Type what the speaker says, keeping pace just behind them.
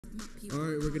All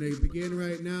right, we're going to begin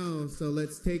right now, so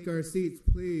let's take our seats,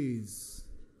 please.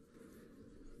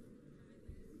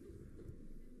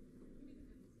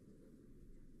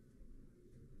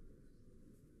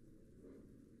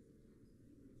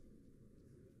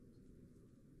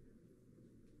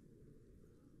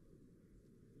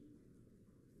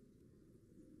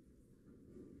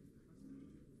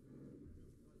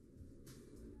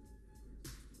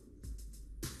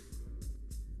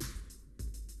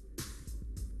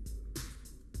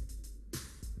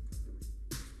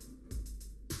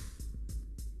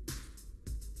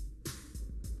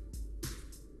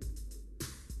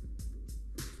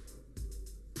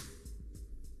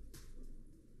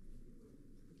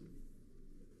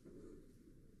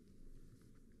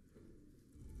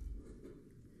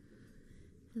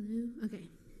 Hello. Okay.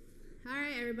 All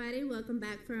right, everybody. Welcome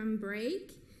back from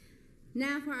break.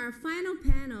 Now for our final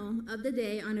panel of the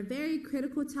day on a very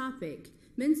critical topic,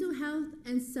 mental health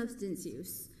and substance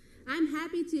use. I'm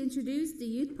happy to introduce the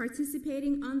youth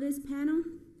participating on this panel.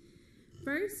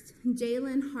 First,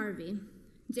 Jalen Harvey.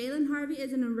 Jalen Harvey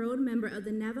is an enrolled member of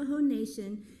the Navajo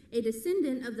Nation, a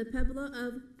descendant of the Pueblo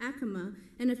of Acoma,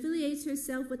 and affiliates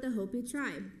herself with the Hopi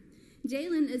tribe.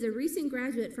 Jalen is a recent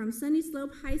graduate from Sunny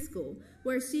Slope High School,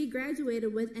 where she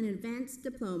graduated with an advanced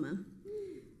diploma.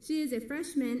 She is a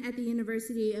freshman at the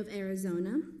University of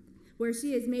Arizona, where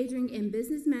she is majoring in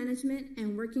business management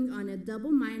and working on a double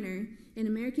minor in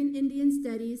American Indian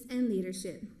Studies and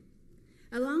Leadership,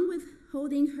 along with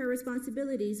holding her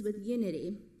responsibilities with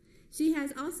Unity. She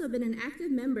has also been an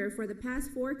active member for the past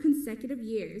 4 consecutive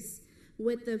years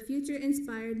with the Future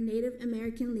Inspired Native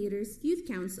American Leaders Youth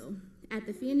Council at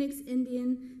the Phoenix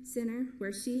Indian Center,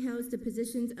 where she holds the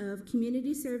positions of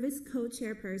Community Service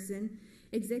Co-Chairperson,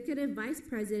 Executive Vice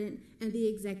President, and the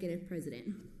Executive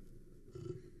President.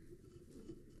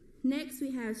 Next,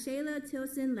 we have Shayla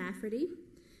Tilson Lafferty.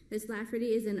 Ms. Lafferty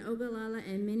is an Ogallala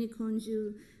and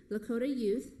Miniconjou Lakota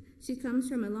youth. She comes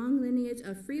from a long lineage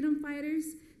of freedom fighters.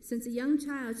 Since a young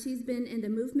child, she's been in the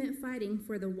movement fighting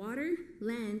for the water,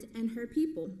 land, and her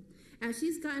people. As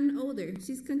she's gotten older,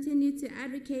 she's continued to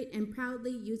advocate and proudly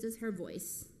uses her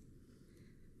voice.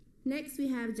 Next, we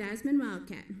have Jasmine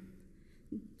Wildcat.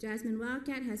 Jasmine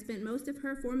Wildcat has spent most of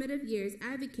her formative years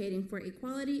advocating for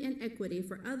equality and equity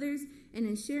for others and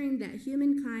ensuring that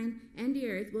humankind and the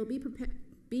earth will be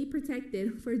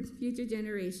protected for future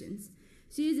generations.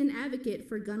 She is an advocate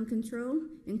for gun control,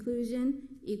 inclusion,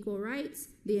 equal rights,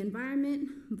 the environment,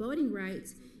 voting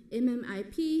rights,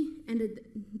 MMIP, and the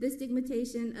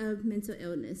destigmatization of mental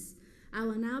illness. I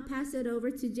will now pass it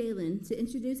over to Jalen to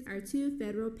introduce our 2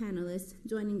 federal panelists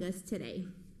joining us today.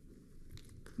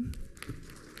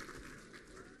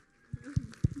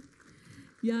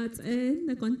 Hello,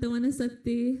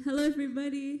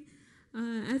 everybody.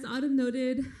 As Autumn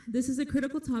noted, this is a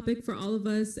critical topic for all of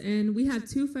us, and we have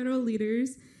 2 federal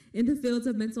leaders in the fields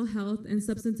of mental health and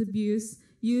substance abuse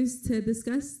used to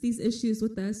discuss these issues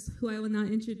with us, who I will now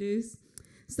introduce.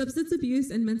 Substance Abuse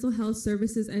and Mental Health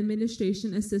Services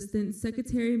Administration Assistant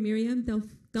Secretary Miriam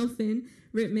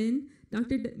Delphin-Rittmon.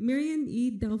 Dr. Miriam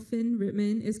E.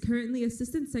 Delphin-Rittmon is currently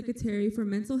Assistant Secretary for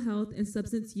Mental Health and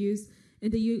Substance Use in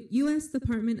the U.S.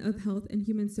 Department of Health and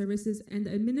Human Services and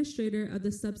the Administrator of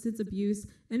the Substance Abuse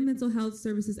and Mental Health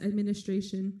Services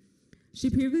Administration. She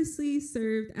previously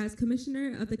served as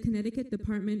Commissioner of the Connecticut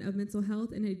Department of Mental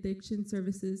Health and Addiction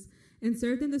Services and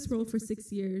served in this role for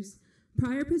 6 years.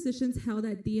 Prior positions held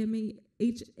at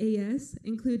DMHAS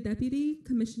include Deputy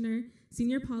Commissioner,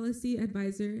 Senior Policy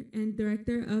Advisor, and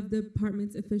Director of the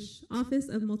Department's Office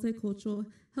of Multicultural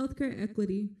Healthcare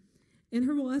Equity. In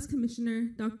her role as Commissioner,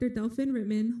 Dr.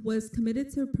 Delphin-Rittmon was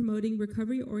committed to promoting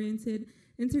recovery-oriented,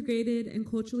 integrated, and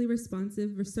culturally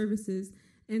responsive services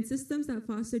and systems that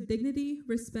foster dignity,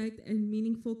 respect, and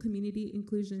meaningful community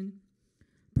inclusion.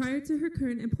 Prior to her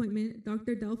current appointment,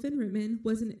 Dr. Delphin-Rittmon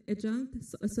was an adjunct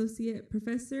associate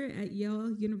professor at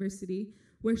Yale University,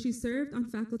 where she served on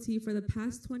faculty for the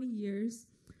past 20 years.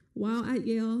 While at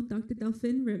Yale, Dr.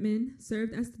 Delphin-Rittmon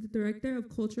served as the Director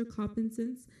of Cultural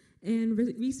Competence and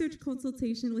Research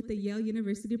Consultation with the Yale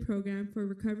University Program for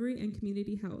Recovery and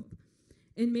Community Health.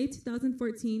 In May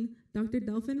 2014, Dr.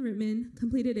 Delphin-Rittmon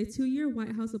completed a 2-year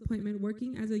White House appointment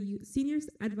working as a senior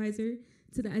advisor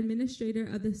to the Administrator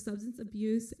of the Substance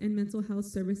Abuse and Mental Health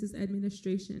Services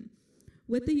Administration.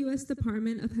 With the U.S.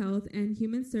 Department of Health and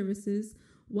Human Services,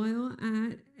 while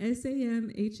at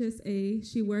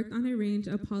SAMHSA, she worked on a range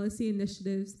of policy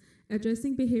initiatives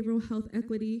addressing behavioral health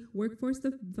equity, workforce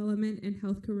development, and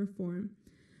healthcare reform.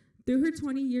 Through her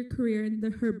 20-year career in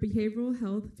her behavioral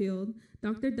health field,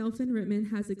 Dr. Delphin-Rittmon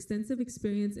has extensive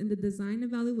experience in the design,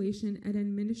 evaluation, and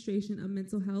administration of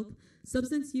mental health,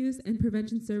 substance use, and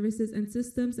prevention services and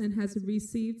systems, and has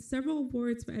received several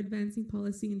awards for advancing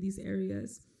policy in these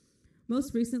areas.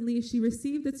 Most recently, she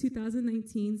received the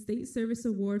 2019 State Service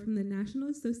Award from the National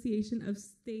Association of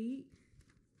State.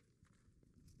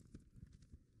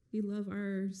 We love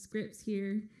our scripts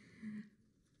here.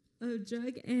 Of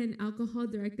Drug and Alcohol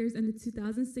Directors and the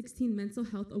 2016 Mental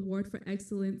Health Award for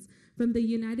Excellence from the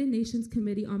United Nations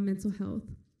Committee on Mental Health.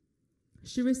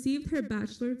 She received her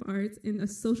Bachelor of Arts in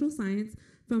Social Science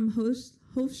from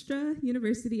Hofstra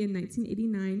University in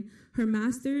 1989, her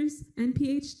Master's and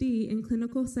PhD in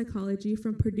Clinical Psychology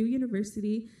from Purdue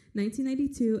University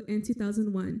 1992 and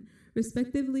 2001,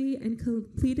 respectively, and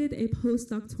completed a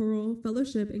postdoctoral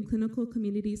fellowship in Clinical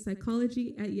Community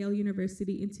Psychology at Yale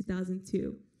University in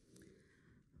 2002.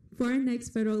 For our next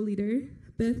federal leader,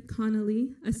 Beth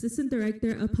Connolly, Assistant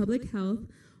Director of Public Health,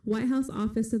 White House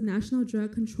Office of National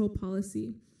Drug Control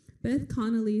Policy. Beth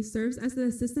Connolly serves as the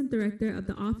Assistant Director of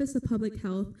the Office of Public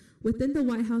Health within the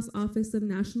White House Office of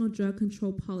National Drug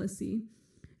Control Policy.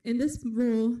 In this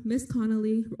role, Ms.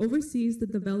 Connolly oversees the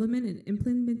development and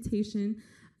implementation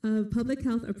of public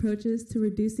health approaches to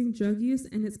reducing drug use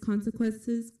and its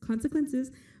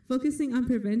consequences, focusing on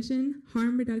prevention,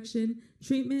 harm reduction,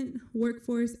 treatment,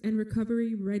 workforce, and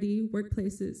recovery-ready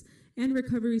workplaces, and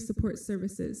recovery support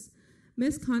services.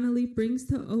 Ms. Connolly brings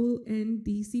to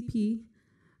ONDCP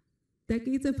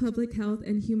decades of public health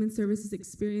and human services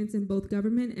experience in both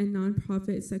government and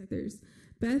nonprofit sectors.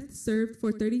 Beth served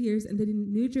for 30 years in the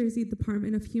New Jersey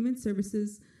Department of Human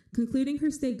Services, concluding her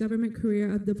state government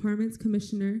career of department's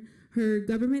commissioner. Her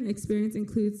government experience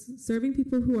includes serving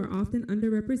people who are often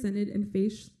underrepresented and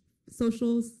face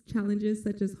social challenges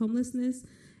such as homelessness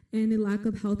and a lack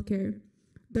of health care.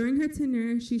 During her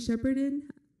tenure, she shepherded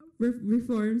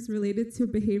reforms related to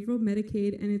behavioral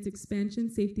Medicaid and its expansion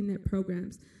safety net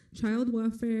programs, child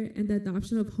welfare, and the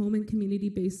adoption of home and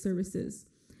community-based services.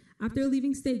 After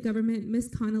leaving state government, Ms.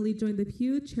 Connolly joined the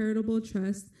Pew Charitable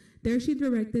Trust. There she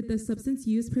directed the Substance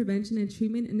Use Prevention and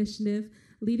Treatment Initiative,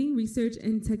 leading research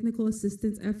and technical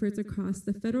assistance efforts across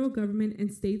the federal government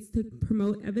and states to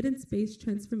promote evidence-based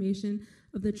transformation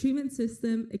of the treatment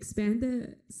system, expand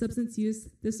the substance use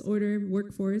disorder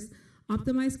workforce,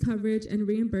 optimize coverage and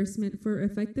reimbursement for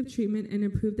effective treatment, and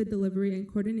improve the delivery and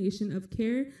coordination of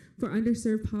care for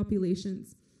underserved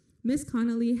populations. Ms.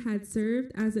 Connolly had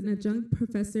served as an adjunct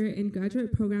professor in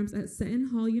graduate programs at Seton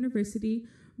Hall University,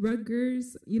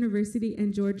 Rutgers University,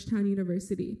 and Georgetown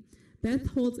University. Beth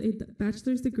holds a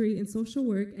bachelor's degree in social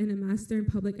work and a master in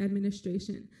public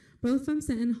administration, both from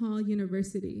Seton Hall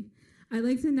University. I'd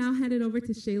like to now hand it over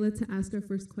to Shayla to ask our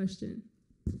first question.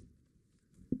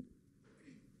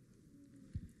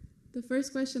 The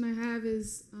first question I have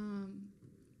is,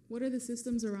 what are the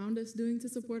systems around us doing to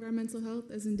support our mental health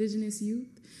as Indigenous youth?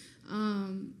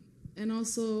 And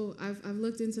also, I've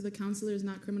looked into the Counselors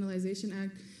Not Criminalization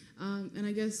Act, and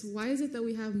I guess, why is it that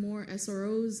we have more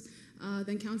SROs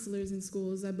than counselors in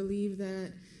schools? I believe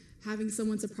that having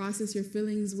someone to process your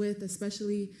feelings with,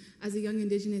 especially as a young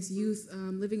Indigenous youth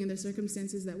living in the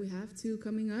circumstances that we have to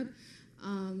coming up,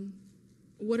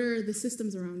 what are the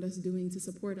systems around us doing to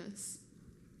support us?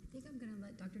 I think I'm going to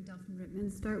let Dr.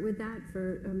 Delphin-Rittmon start with that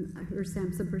for her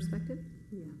SAMHSA perspective.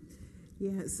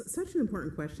 Yeah, it's such an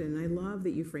important question. And I love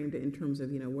that you framed it in terms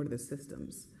of, what are the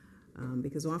systems?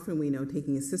 Because often we know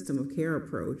taking a system of care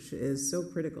approach is so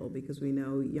critical because we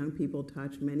know young people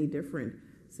touch many different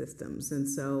systems. And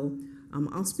so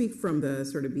I'll speak from the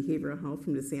sort of behavioral health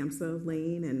from the SAMHSA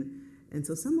lane. And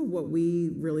so some of what we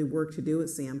really work to do at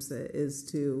SAMHSA is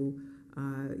to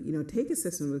take a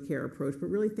system of care approach, but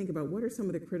really think about what are some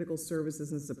of the critical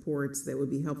services and supports that would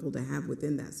be helpful to have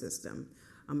within that system.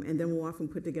 And then we'll often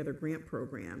put together grant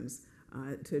programs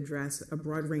to address a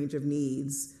broad range of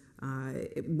needs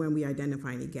when we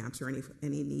identify any gaps or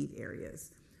any need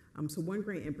areas. So one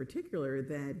grant in particular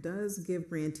that does give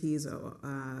grantees,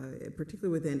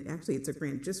 particularly within, actually it's a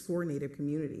grant just for Native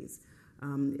communities,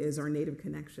 is our Native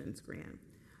Connections grant.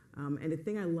 And the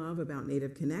thing I love about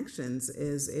Native Connections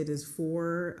is it is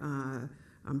for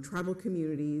tribal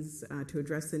communities to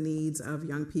address the needs of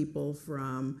young people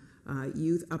from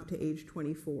youth up to age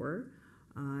 24.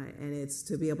 And it's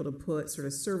to be able to put sort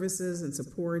of services and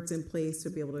supports in place to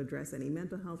be able to address any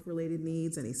mental health related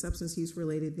needs, any substance use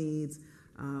related needs,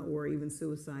 or even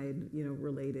suicide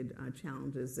related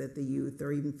challenges that the youth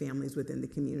or even families within the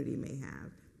community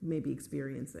may be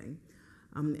experiencing.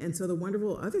 And so the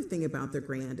wonderful other thing about the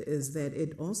grant is that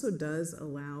it also does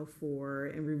allow for,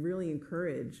 and we really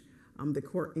encourage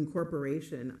the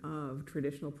incorporation of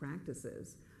traditional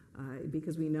practices.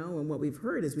 Because we know, and what we've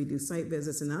heard as we do site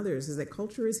visits and others, is that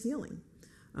culture is healing.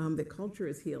 And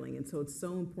so it's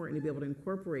so important to be able to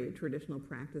incorporate traditional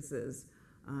practices,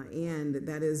 and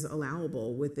that is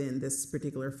allowable within this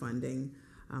particular funding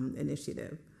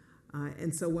initiative.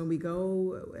 And so when we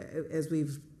go, as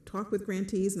we've talked with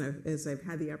grantees, and as I've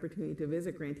had the opportunity to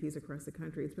visit grantees across the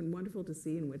country, it's been wonderful to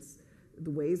see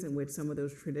the ways in which some of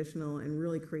those traditional and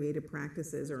really creative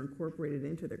practices are incorporated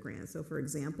into the grant. So, for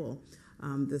example,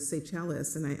 the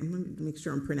Seychelles, and I'm going to make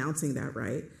sure I'm pronouncing that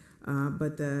right,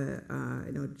 but the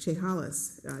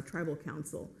Chehalis Tribal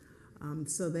Council.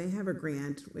 So they have a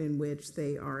grant in which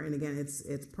they are, and again,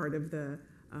 it's part of the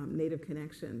Native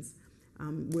Connections,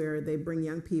 where they bring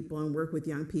young people and work with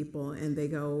young people, and they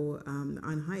go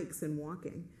on hikes and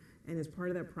walking. And as part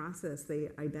of that process, they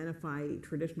identify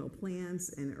traditional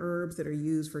plants and herbs that are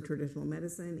used for traditional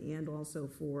medicine and also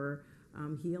for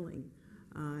healing.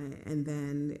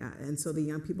 And so the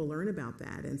young people learn about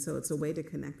that. And so it's a way to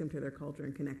connect them to their culture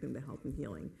and connect them to health and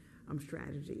healing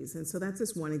strategies. And so that's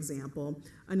just one example.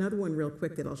 Another one real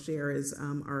quick that I'll share is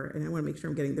and I want to make sure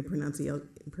I'm getting the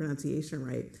pronunciation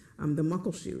right, the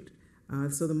Muckleshoot.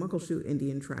 So the Muckleshoot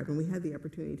Indian tribe, and we had the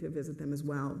opportunity to visit them as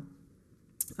well,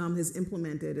 has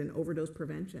implemented an overdose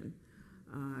prevention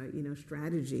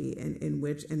strategy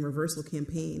and reversal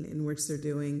campaign in which they're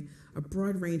doing a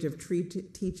broad range of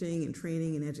teaching and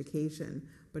training and education.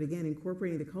 But again,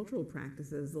 incorporating the cultural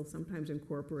practices, they'll sometimes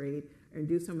incorporate and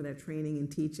do some of that training and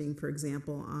teaching, for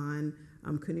example, on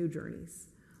canoe journeys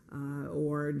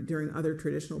or during other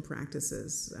traditional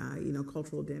practices,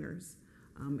 cultural dinners.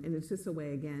 And it's just a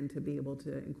way, again, to be able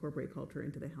to incorporate culture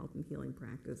into the health and healing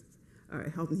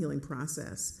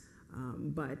process.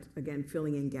 But again,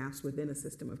 filling in gaps within a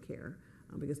system of care,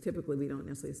 because typically we don't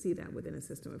necessarily see that within a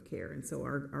system of care. And so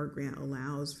our grant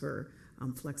allows for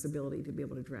flexibility to be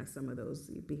able to address some of those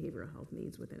behavioral health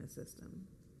needs within a system.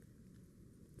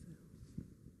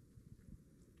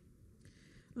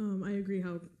 I agree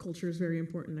how culture is very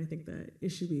important. I think that it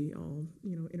should be all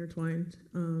intertwined.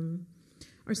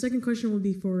 Our second question will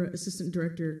be for Assistant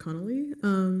Director Connolly.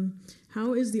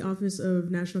 How is the Office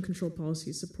of National Control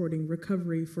Policy supporting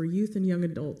recovery for youth and young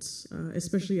adults,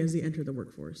 especially as they enter the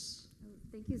workforce?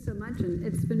 Thank you so much, and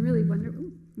it's been really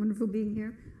wonderful being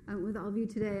here with all of you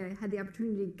today. I had the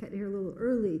opportunity to get here a little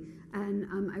early,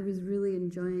 and I was really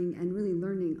enjoying and really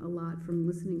learning a lot from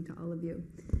listening to all of you.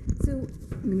 So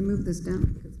I'm going to move this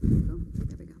down.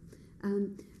 There we go.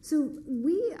 So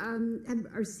we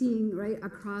are seeing right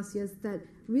across, that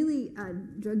really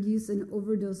drug use and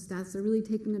overdose stats are really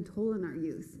taking a toll on our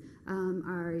youth,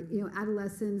 our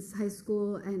adolescents, high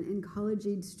school, and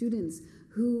college-age students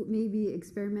who may be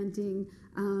experimenting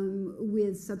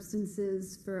with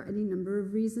substances for any number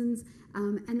of reasons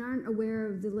and aren't aware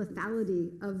of the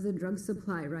lethality of the drug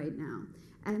supply right now.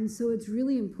 And so it's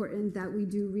really important that we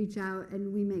do reach out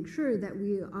and we make sure that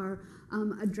we are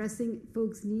addressing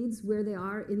folks' needs where they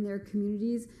are in their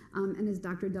communities. And as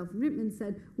Dr. Delphin-Rittmon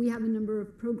said, we have a number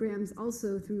of programs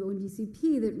also through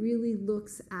ONDCP that really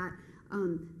looks at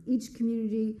each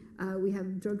community. We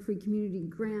have drug-free community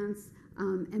grants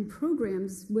and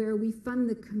programs where we fund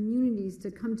the communities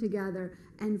to come together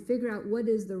and figure out what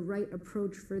is the right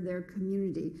approach for their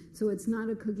community. So it's not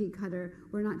a cookie cutter.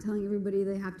 We're not telling everybody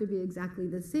they have to be exactly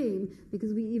the same,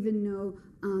 because we even know,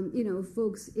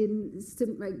 folks in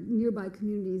nearby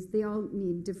communities, they all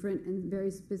need different and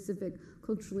very specific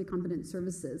culturally competent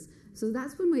services. So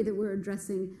that's one way that we're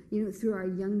addressing, through our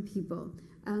young people.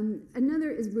 Another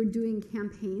is we're doing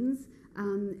campaigns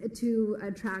to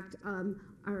attract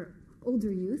our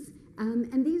older youth,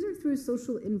 and these are through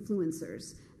social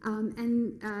influencers.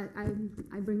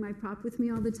 I bring my prop with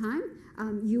me all the time.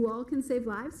 You all can save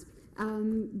lives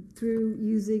through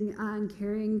using and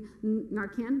carrying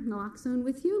Narcan, naloxone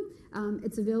with you.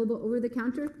 It's available over the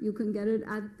counter. You can get it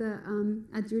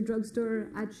at your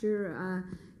drugstore, at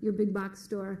your big box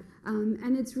store,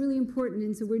 and it's really important.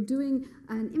 And so we're doing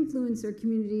an influencer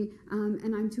community,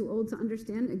 and I'm too old to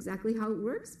understand exactly how it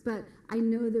works, but I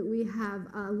know that we have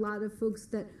a lot of folks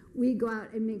that we go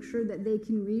out and make sure that they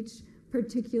can reach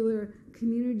particular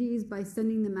communities by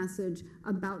sending the message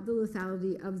about the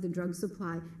lethality of the drug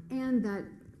supply and that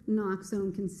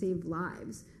naloxone can save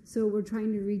lives. So we're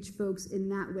trying to reach folks in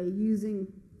that way using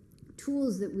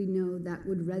tools that we know that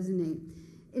would resonate.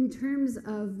 In terms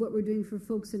of what we're doing for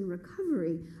folks in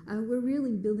recovery, we're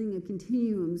really building a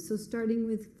continuum. So starting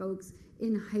with folks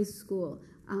in high school,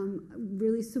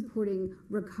 really supporting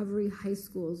recovery high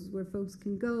schools where folks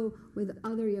can go with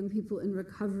other young people in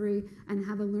recovery and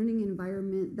have a learning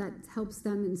environment that helps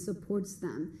them and supports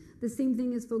them. The same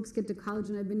thing as folks get to college,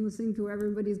 and I've been listening to where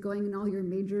everybody's going in all your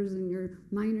majors and your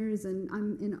minors, and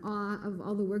I'm in awe of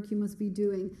all the work you must be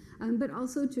doing, but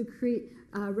also to create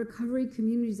recovery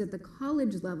communities at the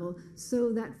college level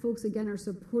so that folks, again, are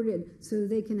supported so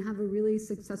they can have a really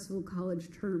successful college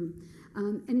term.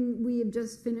 And we have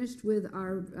just finished with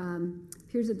our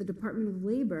peers at the Department of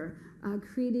Labor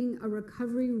creating a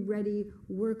recovery-ready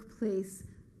workplace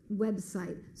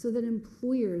website so that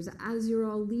employers, as you're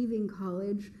all leaving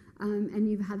college, and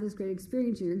you've had this great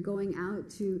experience and you're going out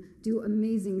to do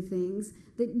amazing things,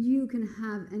 that you can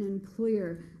have an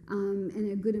employer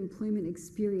and a good employment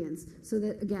experience so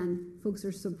that, again, folks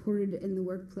are supported in the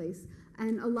workplace.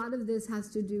 And a lot of this has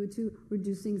to do to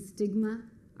reducing stigma,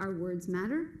 our words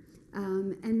matter,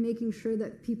 and making sure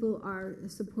that people are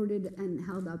supported and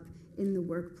held up in the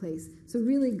workplace. So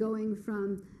really going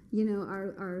from, you know,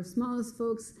 our smallest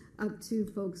folks up to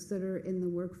folks that are in the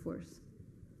workforce.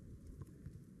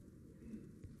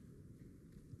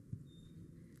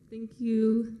 Thank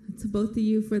you to both of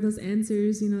you for those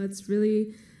answers. You know, it's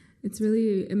really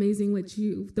amazing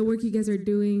the work you guys are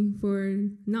doing for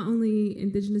not only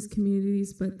Indigenous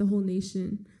communities, but the whole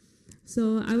nation.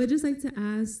 So I would just like to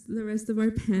ask the rest of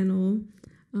our panel,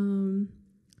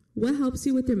 what helps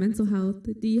you with your mental health?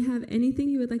 Do you have anything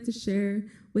you would like to share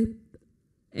with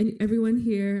everyone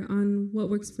here on what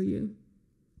works for you?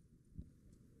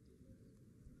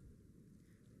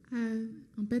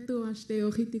 Ampetu ashte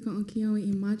ohiti ko onkio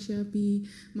imacha pi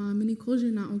ma mini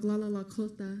koja na oglala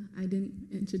lakota. I didn't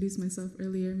introduce myself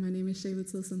earlier. My name is Shayla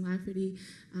Tilson Lafferty.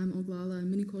 I'm Oglala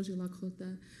mini koja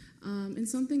lakota. And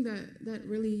something that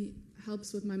really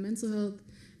helps with my mental health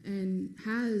and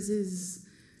is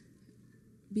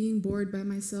being bored by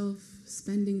myself,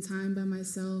 spending time by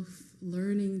myself,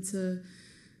 learning to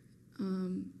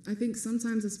I think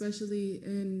sometimes, especially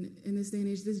in this day and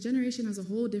age, this generation has a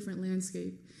whole different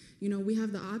landscape. You know, we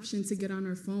have the option to get on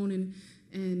our phone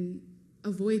and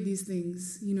avoid these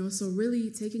things, you know, so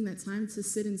really taking that time to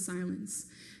sit in silence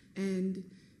and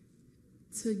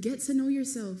to get to know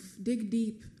yourself, dig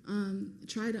deep,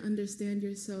 try to understand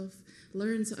yourself,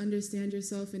 learn to understand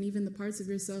yourself and even the parts of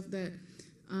yourself that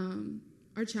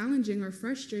are challenging or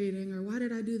frustrating or why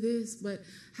did I do this? But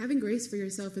having grace for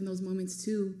yourself in those moments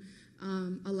too,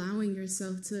 allowing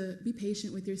yourself to be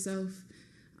patient with yourself.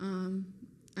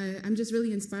 I'm just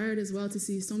really inspired as well to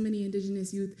see so many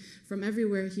Indigenous youth from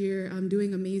everywhere here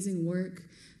doing amazing work.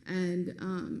 And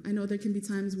I know there can be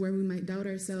times where we might doubt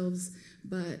ourselves,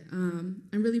 but I'm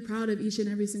really proud of each and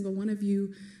every single one of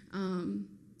you. And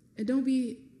don't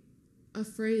be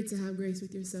afraid to have grace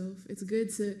with yourself. It's good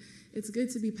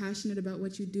to be passionate about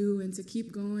what you do and to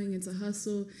keep going and to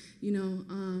hustle, you know.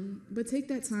 But take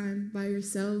that time by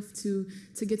yourself to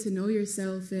get to know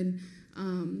yourself and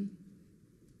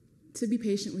to be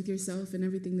patient with yourself and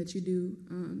everything that you do.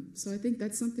 So I think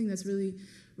that's something that's really,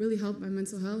 really helped my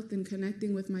mental health and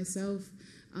connecting with myself,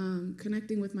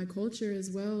 connecting with my culture as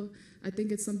well. I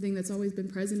think it's something that's always been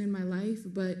present in my life,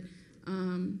 but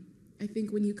I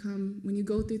think when you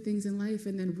go through things in life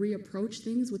and then reapproach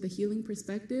things with a healing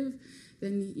perspective,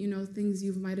 then, you know, things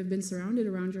you might have been surrounded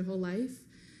around your whole life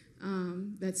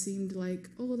that seemed like,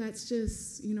 oh, that's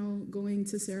just, you know, going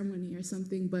to ceremony or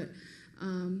something, but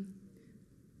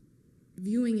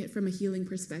viewing it from a healing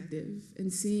perspective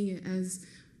and seeing it as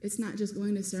it's not just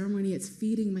going to ceremony, it's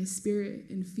feeding my spirit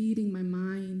and feeding my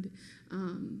mind,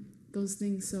 those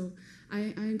things. So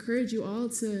I encourage you all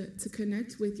to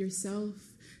connect with yourself,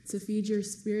 to feed your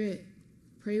spirit,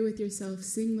 pray with yourself,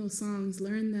 sing those songs,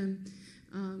 learn them.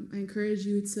 I encourage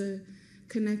you to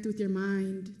connect with your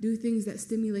mind, do things that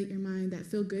stimulate your mind, that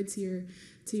feel good to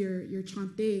your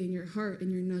chante and your heart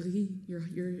and your nari,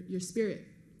 your spirit.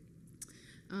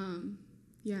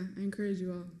 Yeah, I encourage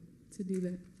you all to do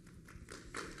that.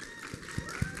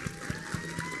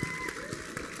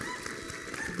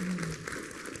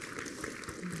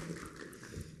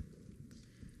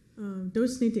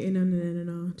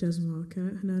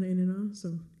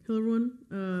 So, hello everyone.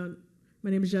 My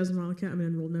name is Jasmine Malakat. I'm an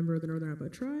enrolled member of the Northern Iroquois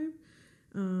Tribe.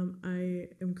 I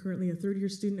am currently a third-year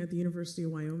student at the University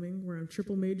of Wyoming, where I'm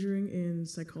triple majoring in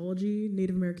psychology,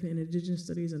 Native American and Indigenous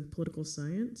studies, and political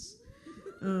science.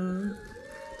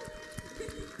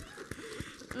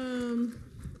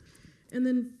 And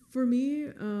then for me,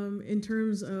 in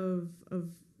terms of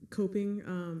coping,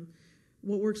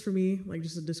 what works for me, like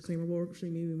just a disclaimer, what works for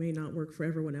me may not work for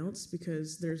everyone else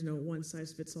because there's no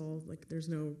one-size-fits-all, like there's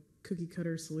no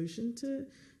cookie-cutter solution to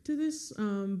this.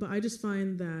 But I just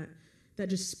find that that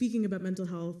just speaking about mental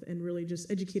health and really just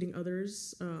educating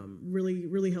others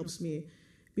really helps me,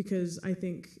 because I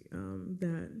think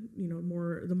that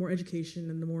the more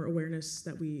education and the more awareness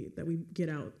that we get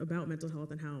out about mental health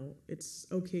and how it's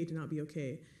okay to not be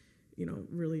okay, it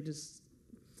really just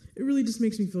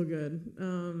makes me feel good.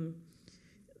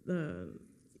 It's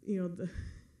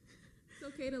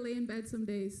okay to lay in bed some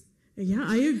days. Yeah,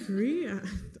 I agree.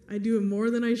 I do it more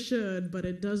than I should, but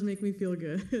it does make me feel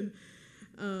good.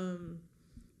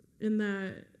 In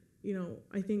that,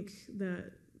 I think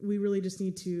that we really just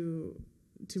need to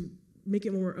make it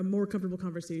a more comfortable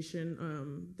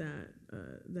conversation,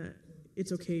 that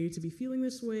it's okay to be feeling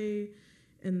this way,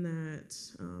 and that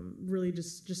really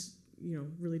just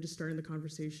starting the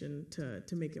conversation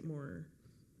to make it more,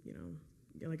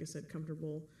 like I said,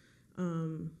 comfortable.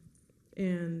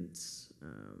 And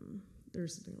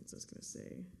there's something else I was going to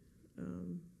say.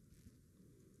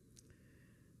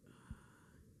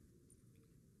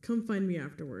 Come find me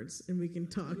afterwards and we can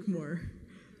talk more,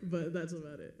 but that's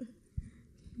about it.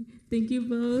 Thank you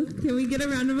both. Can we get a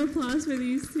round of applause for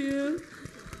these two?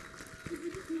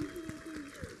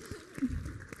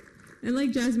 And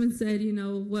like Jasmine said,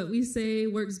 what we say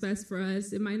works best for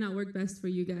us. It might not work best for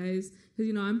you guys,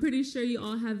 because, I'm pretty sure you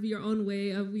all have your own way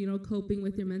of, coping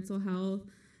with your mental health.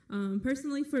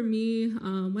 Personally, for me,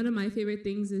 one of my favorite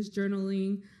things is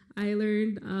journaling. I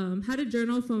learned how to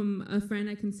journal from a friend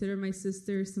I consider my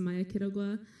sister, Samaya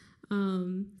Kirogwa.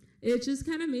 It just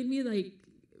kind of made me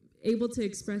able to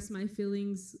express my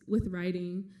feelings with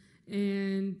writing,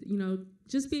 and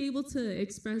just be able to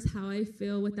express how I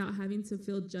feel without having to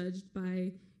feel judged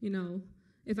by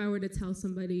if I were to tell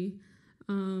somebody.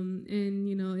 And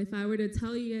if I were to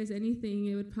tell you guys anything,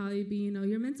 it would probably be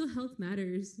your mental health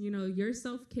matters. Your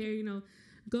self-care.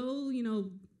 Go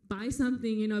buy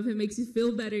something, if it makes you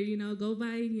feel better, go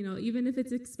buy, even if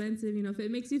it's expensive, if it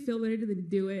makes you feel better, then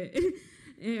do it.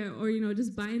 Or,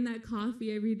 just buying that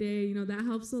coffee every day, that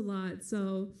helps a lot.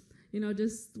 So,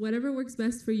 just whatever works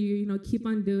best for you, keep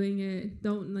on doing it.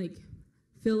 Don't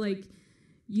feel like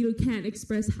you can't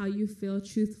express how you feel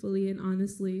truthfully and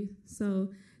honestly.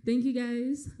 So thank you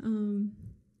guys.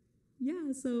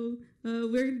 So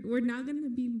we're now going to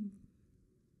be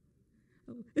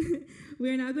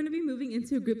we're now going to be moving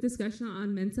into a group discussion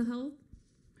on mental health.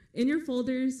 In your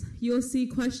folders, you'll see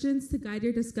questions to guide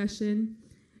your discussion.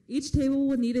 Each table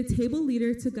will need a table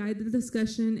leader to guide the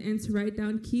discussion and to write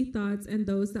down key thoughts, and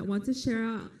those that want to share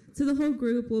out to the whole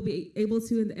group will be able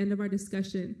to at the end of our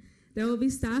discussion. There will be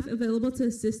staff available to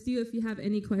assist you if you have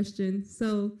any questions.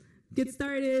 So get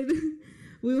started.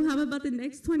 We will have about the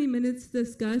next 20 minutes to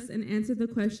discuss and answer the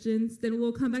questions. Then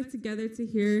we'll come back together to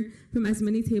hear from as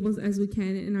many tables as we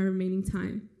can in our remaining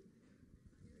time.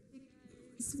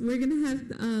 We're going to have,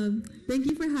 thank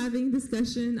you for having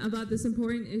discussion about this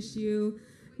important issue.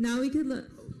 Now we could look.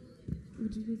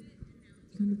 Would you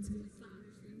guys?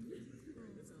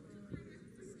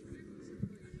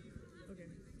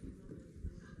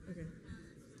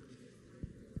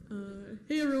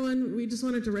 Hey everyone, we just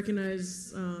wanted to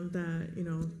recognize that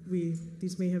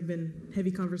these may have been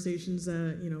heavy conversations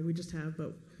that we just have,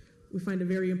 but we find it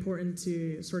very important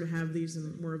to sort of have these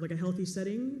in more of a healthy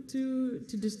setting to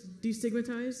just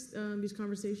destigmatize these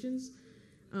conversations.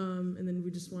 And then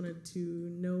we just wanted to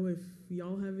know if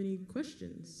y'all have any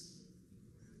questions.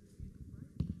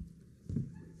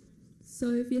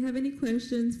 So if you have any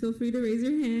questions, feel free to raise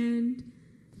your hand.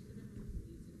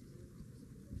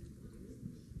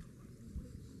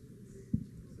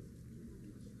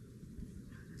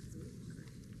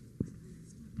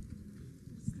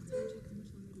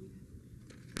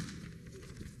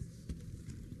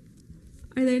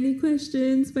 Are there any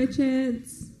questions by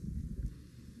chance?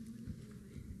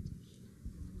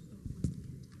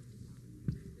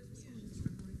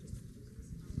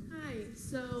 Hi,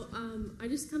 so I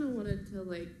just kind of wanted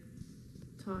to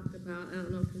talk about, I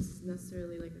don't know if this is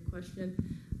necessarily a question,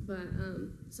 but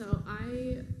so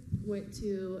I went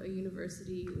to a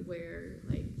university where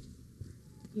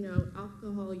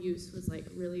alcohol use was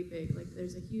really big.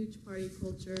 There's a huge party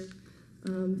culture.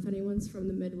 If anyone's from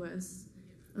the Midwest,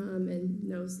 and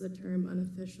knows the term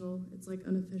unofficial. It's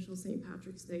unofficial St.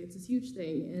 Patrick's Day. It's this huge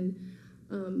thing.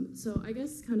 And so I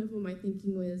guess kind of what my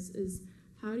thinking was is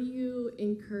how do you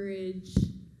encourage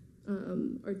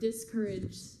or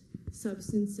discourage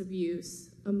substance abuse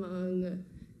among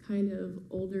kind of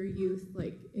older youth,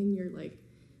 in your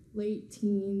late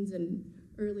teens and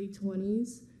early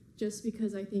 20s, just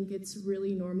because I think it's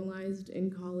really normalized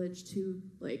in college to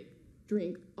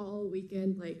drink all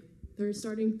weekend, they're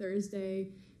starting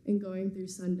Thursday and going through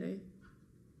Sunday.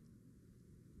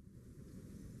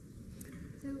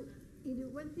 So,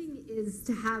 One thing is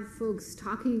to have folks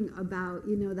talking about,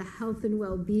 the health and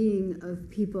well-being of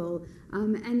people.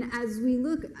 And as we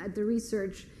look at the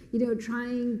research,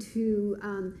 trying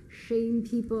to shame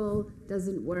people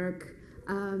doesn't work.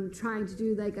 Trying to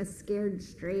do like a scared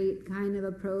straight kind of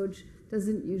approach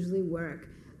doesn't usually work.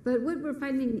 But what we're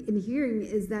finding and hearing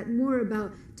is that more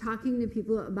about talking to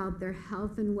people about their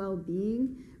health and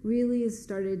well-being really has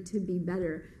started to be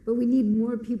better. But we need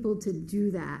more people to do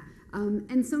that.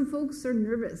 And some folks are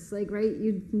nervous, right?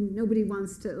 Nobody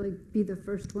wants to be the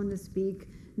first one to speak.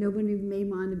 Nobody may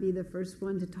want to be the first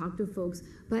one to talk to folks.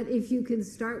 But if you can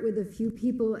start with a few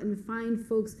people and find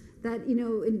folks that,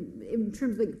 in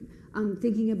terms of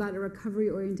thinking about a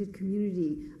recovery-oriented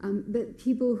community, that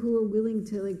people who are willing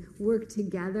to work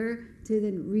together to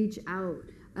then reach out.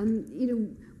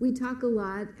 We talk a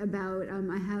lot about,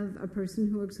 I have a person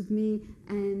who works with me,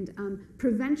 and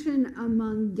prevention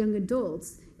among young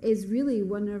adults is really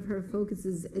one of her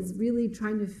focuses, is really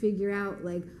trying to figure out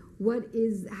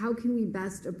how can we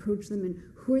best approach them and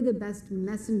who are the best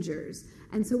messengers.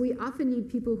 And so we often need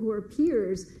people who are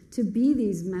peers to be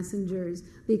these messengers,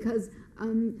 because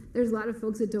there's a lot of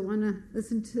folks that don't want to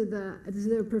listen to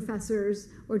their professors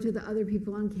or to the other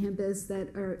people on campus that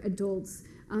are adults.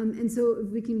 And so if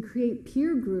we can create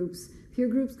peer groups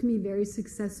can be very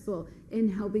successful in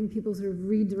helping people sort of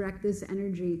redirect this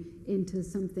energy into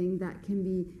something that can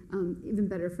be even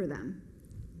better for them.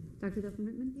 Dr.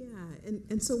 Delphin-Rittmon? Yeah,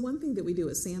 and so one thing that we do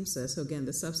at SAMHSA, so again,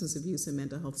 the Substance Abuse and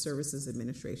Mental Health Services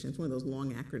Administration, it's one of those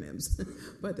long acronyms,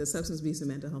 but the Substance Abuse and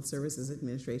Mental Health Services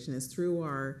Administration is through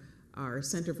our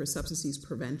Center for Substance Use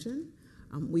Prevention.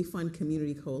 We fund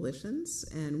community coalitions,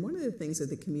 and one of the things that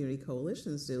the community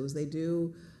coalitions do is they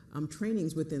do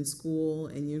trainings within school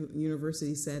and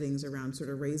university settings around sort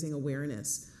of raising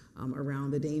awareness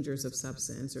around the dangers of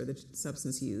substance or the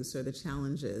substance use or the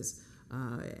challenges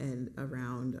and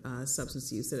around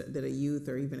substance use that a youth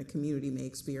or even a community may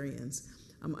experience.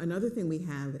 Another thing we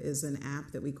have is an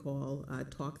app that we call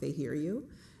Talk They Hear You,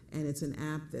 and it's an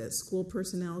app that school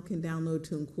personnel can download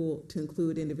to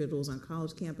include individuals on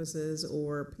college campuses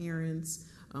or parents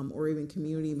or even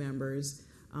community members.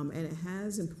 And it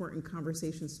has important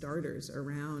conversation starters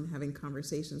around having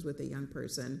conversations with a young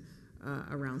person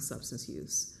around substance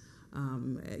use.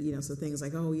 So things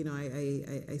like,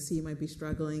 I see you might be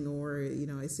struggling, or,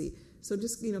 I see. So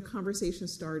just, conversation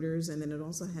starters, and then it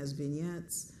also has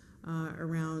vignettes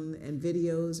around and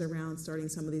videos around starting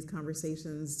some of these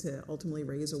conversations to ultimately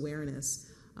raise awareness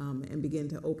and begin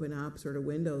to open up sort of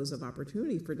windows of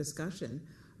opportunity for discussion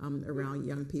around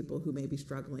young people who may be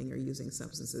struggling or using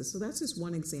substances. So that's just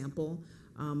one example,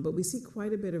 but we see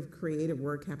quite a bit of creative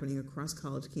work happening across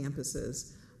college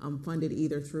campuses, funded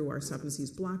either through our Substance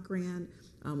Use Block Grant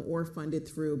or funded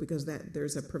through, because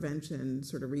there's a prevention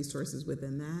sort of resources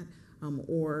within that,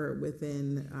 or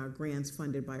within grants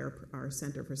funded by our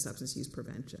Center for Substance Use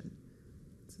Prevention.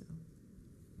 So.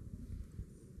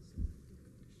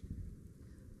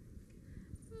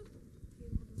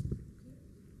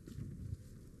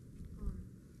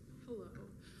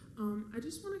 I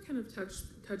just want to kind of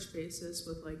touch bases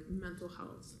with mental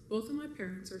health. Both of my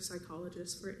parents are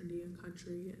psychologists for Indian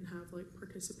country and have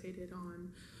participated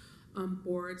on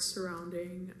boards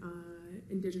surrounding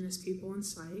Indigenous people in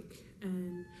psych.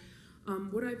 And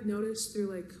what I've noticed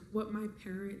through what my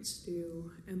parents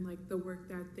do and the work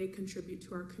that they contribute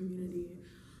to our community.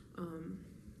 I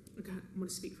want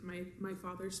to speak from my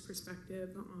father's perspective.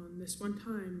 On this one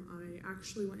time, I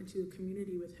actually went into a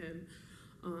community with him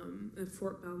at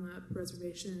Fort Belknap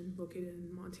Reservation located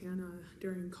in Montana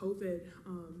during COVID.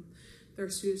 Their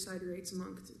suicide rates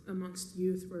amongst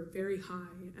youth were very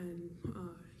high, and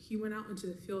he went out into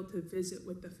the field to visit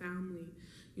with the family,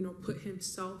 put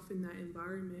himself in that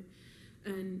environment.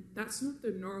 And that's not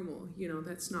the normal,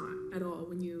 that's not at all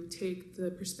when you take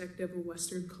the perspective of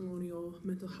Western colonial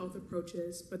mental health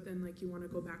approaches, but then you want to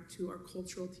go back to our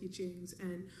cultural teachings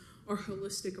and our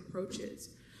holistic approaches.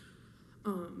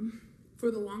 For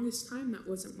the longest time, that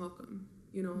wasn't welcome,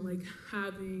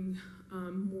 having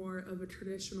more of a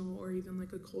traditional or even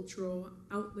a cultural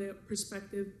outlet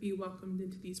perspective be welcomed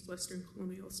into these Western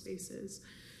colonial spaces.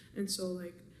 And so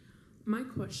my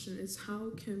question is, how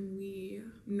can we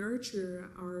nurture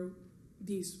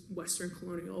these Western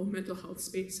colonial mental health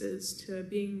spaces to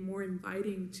being more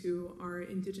inviting to our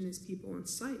Indigenous people in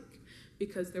psych?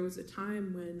 Because there was a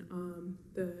time when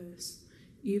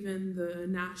even the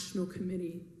National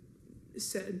Committee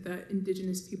said that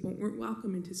Indigenous people weren't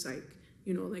welcome into psych,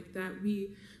 that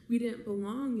we didn't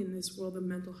belong in this world of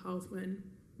mental health when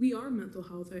we are mental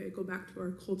health. I go back to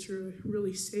our culture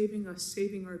really saving us,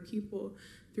 saving our people,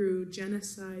 through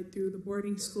genocide, through the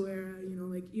boarding school era,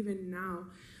 like even now,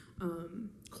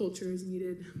 culture is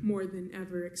needed more than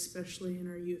ever, especially in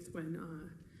our youth when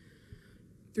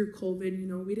through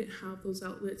COVID, we didn't have those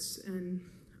outlets. And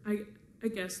I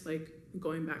guess like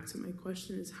going back to my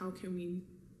question is how can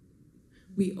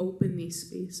we open these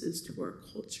spaces to our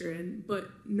culture, but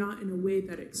not in a way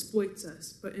that exploits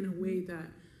us, but in a way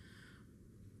that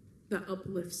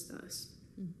uplifts us.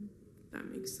 Mm-hmm. That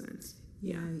makes sense.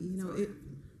 Yeah,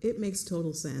 it makes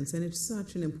total sense, and it's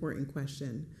such an important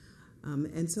question.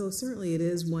 And so certainly it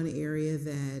is one area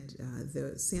that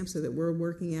the SAMHSA that we're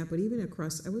working at, but even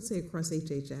across, I would say across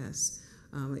HHS,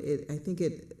 I think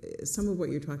some of what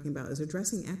you're talking about is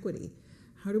addressing equity.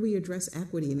 How do we address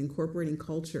equity and incorporating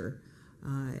culture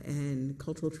and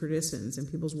cultural traditions and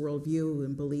people's worldview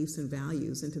and beliefs and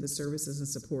values into the services and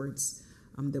supports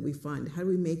that we fund? How do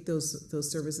we make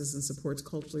those services and supports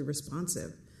culturally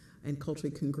responsive and culturally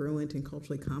congruent and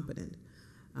culturally competent?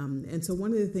 And so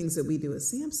one of the things that we do at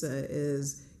SAMHSA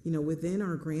is, within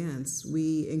our grants,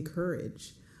 we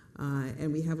encourage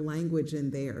and we have language in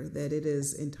there that it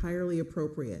is entirely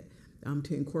appropriate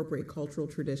to incorporate cultural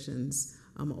traditions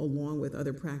along with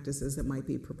other practices that might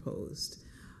be proposed.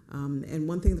 And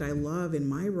one thing that I love in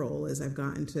my role as I've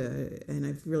gotten to, and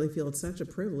I really feel it's such a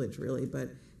privilege really, but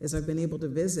as I've been able to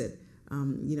visit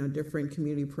different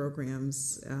community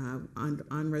programs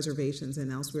on reservations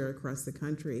and elsewhere across the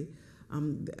country,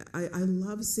 I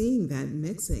love seeing that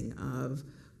mixing of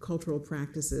cultural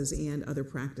practices and other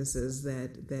practices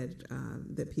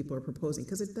that people are proposing,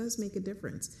 because it does make a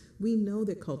difference. We know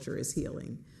that culture is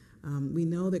healing. We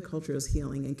know that culture is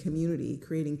healing, and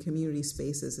creating community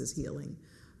spaces is healing.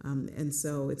 And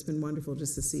so it's been wonderful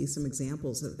just to see some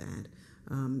examples of that.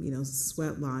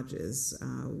 Sweat lodges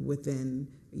within,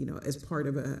 as part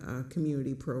of a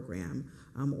community program,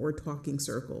 or talking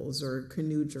circles or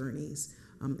canoe journeys,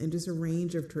 and just a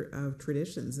range of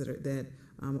traditions that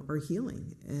are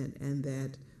healing and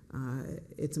that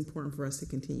it's important for us to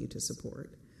continue to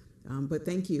support. But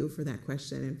thank you for that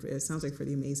question, and it sounds like for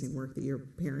the amazing work that your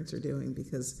parents are doing,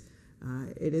 because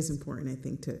it is important, I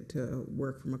think, to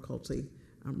work from a culturally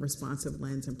responsive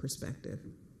lens and perspective.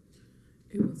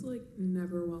 It was like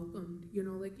never welcomed,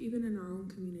 like even in our own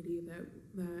community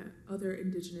that other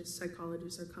Indigenous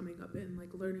psychologists are coming up and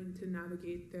like learning to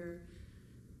navigate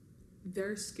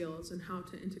their skills and how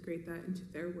to integrate that into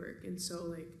their work. And so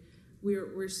like we're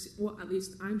at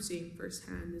least I'm seeing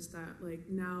firsthand is that like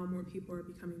now more people are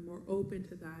becoming more open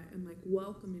to that and like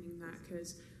welcoming that,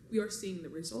 because we are seeing the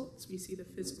results. We see the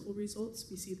physical results,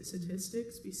 we see the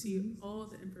statistics, we see all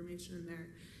the information in there.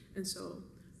 And so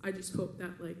I just hope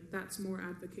that like that's more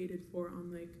advocated for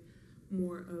on like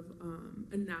more of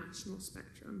a national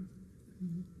spectrum.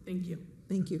 Mm-hmm. Thank you.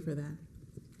 Thank you for that.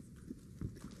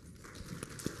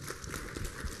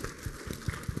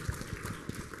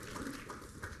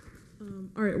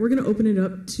 All right, we're going to open it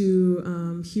up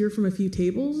to hear from a few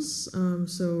tables.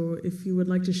 So if you would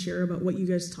like to share about what you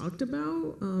guys talked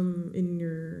about in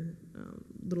your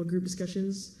little group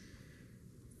discussions,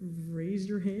 raise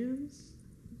your hands.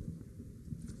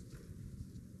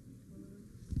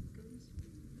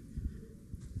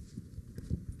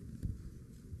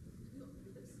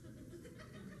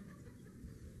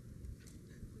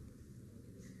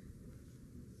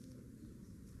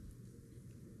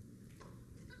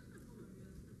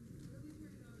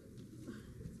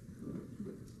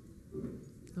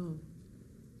 Oh,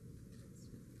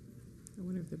 I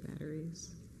wonder if the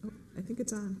batteries. Oh, I think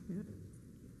it's on. Yeah.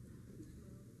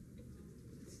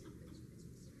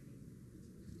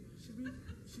 Should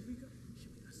we go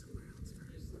somewhere else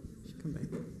first? Should come back.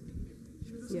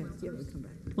 Yeah, we come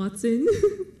back. Watson.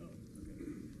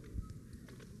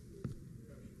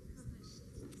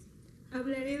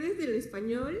 Hablaré desde el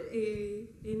español,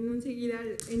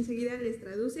 enseguida les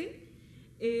traduce.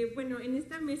 Bueno, en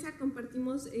esta mesa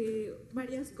compartimos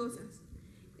varias cosas,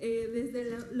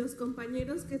 desde los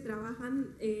compañeros que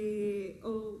trabajan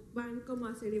o van como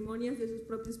a ceremonias de sus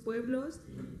propios pueblos,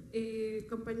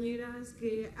 compañeras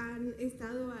que han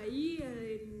estado ahí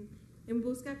en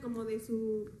busca como de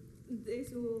su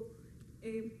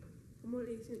 ¿cómo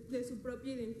le dicen? De su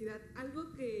propia identidad.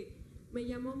 Algo que me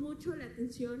llamó mucho la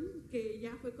atención, que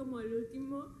ya fue como el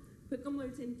último, fue como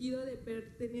el sentido de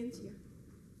pertenencia.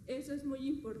 Eso es muy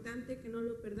importante que no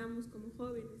lo perdamos como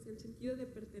jóvenes, el sentido de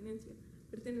pertenencia.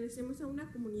 Pertenecemos a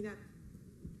una comunidad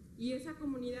y esa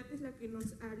comunidad es la que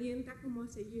nos alienta como a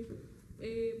seguir.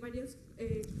 Varias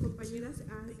compañeras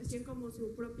hacían como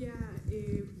su propia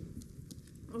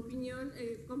opinión,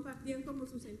 compartían como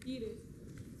sus sentires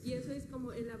y eso es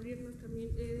como el abrirnos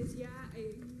también.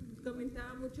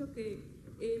 Comentaba mucho que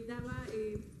daba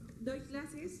doy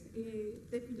clases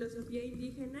de filosofía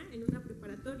indígena en una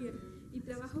preparatoria y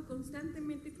trabajo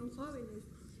constantemente con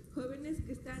jóvenes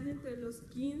que están entre los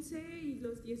 15 y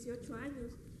los 18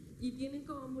 años y tienen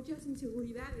como muchas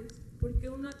inseguridades porque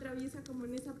uno atraviesa como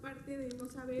en esa parte de no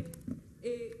saber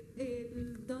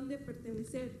dónde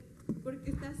pertenecer,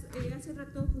 porque hace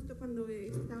rato justo cuando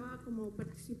estaba como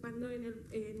participando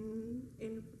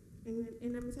en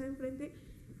la mesa de enfrente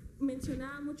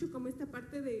mencionaba mucho como esta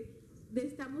parte de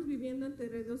estamos viviendo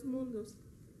entre dos mundos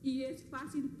y es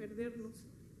fácil perdernos,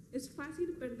 es fácil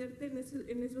perderte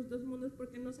en esos dos mundos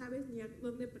porque no sabes ni a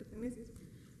dónde perteneces,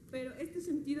 pero este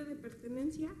sentido de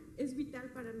pertenencia es vital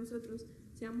para nosotros,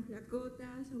 seamos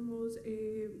lakotas, somos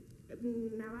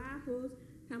navajos,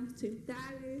 seamos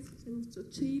centales, seamos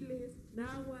tzochiles,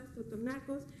 nahuas,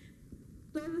 totonacos,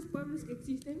 todos los pueblos que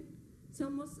existen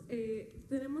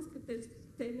tenemos que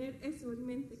tener eso en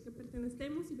mente, que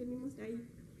pertenecemos y venimos de ahí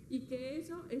y que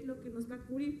eso es lo que nos va a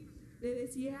cubrir. Le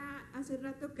decía hace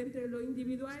rato que entre lo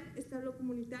individual está lo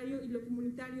comunitario y lo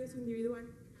comunitario es individual.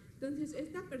 Entonces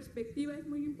esta perspectiva es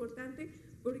muy importante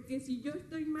porque si yo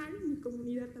estoy mal, mi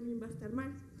comunidad también va a estar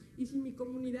mal y si mi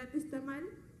comunidad está mal,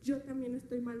 yo también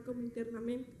estoy mal como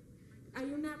internamente.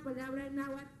 Hay una palabra en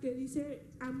náhuatl que dice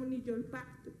amoni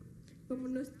yolpacto, como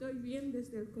no estoy bien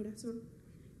desde el corazón.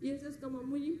 Y eso es como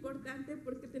muy importante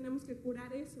porque tenemos que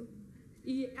curar eso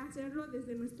y hacerlo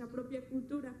desde nuestra propia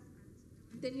cultura.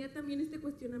 Tenía también este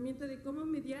cuestionamiento de cómo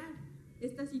mediar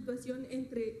esta situación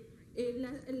entre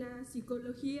la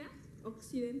psicología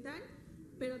occidental,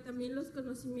 pero también los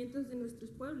conocimientos de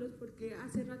nuestros pueblos, porque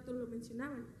hace rato lo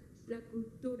mencionaban, la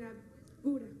cultura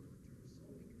pura.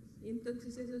 Y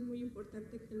entonces eso es muy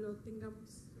importante que lo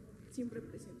tengamos siempre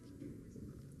presente.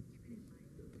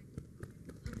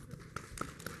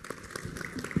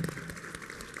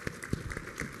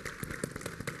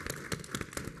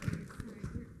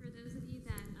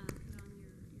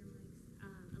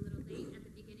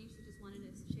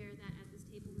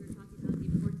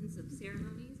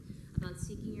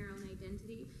 Seeking your own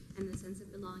identity and the sense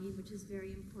of belonging, which is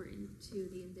very important to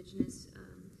the indigenous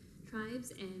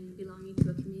tribes and belonging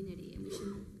to a community, and we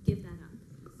shouldn't give that up.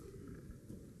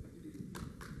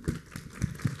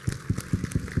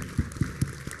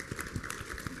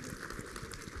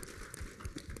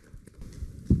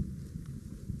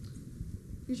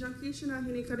 Ishankishana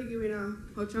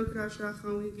hinikarigiwina, Hochankasha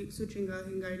Hawi Suchinga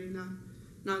Hingairina,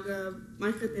 Naga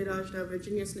Maikaterajda,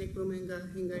 Virginia Snake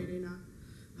Boominga Hingairina.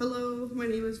 Hello, my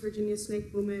name is Virginia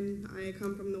Snake Boomin. I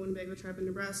come from the Winnebago tribe in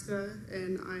Nebraska,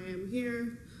 and I am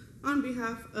here on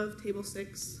behalf of Table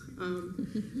 6.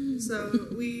 So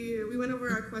we went over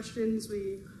our questions.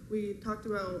 We talked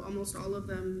about almost all of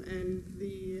them, and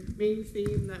the main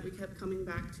theme that we kept coming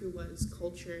back to was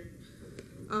culture.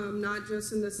 Not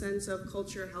just in the sense of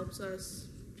culture helps us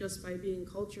just by being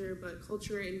culture, but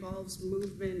culture involves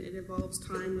movement. It involves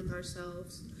time with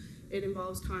ourselves. It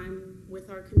involves time with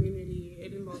our community.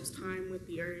 It involves time with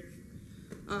the earth.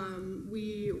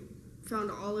 We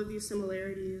found all of these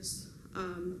similarities.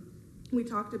 We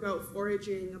talked about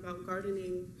foraging, about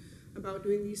gardening, about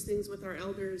doing these things with our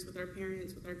elders, with our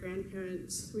parents, with our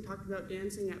grandparents. We talked about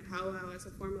dancing at powwow as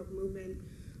a form of movement,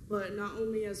 but not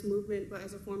only as movement, but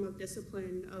as a form of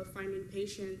discipline, of finding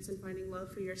patience and finding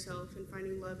love for yourself and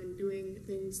finding love in doing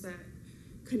things that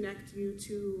connect you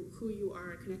to who you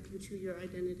are, connect you to your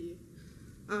identity.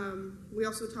 We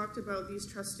also talked about these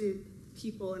trusted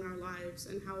people in our lives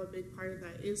and how a big part of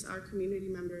that is our community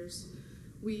members.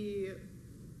 We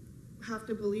have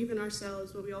to believe in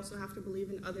ourselves, but we also have to believe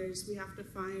in others. We have to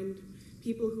find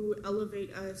people who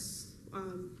elevate us,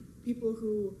 people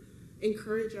who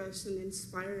encourage us and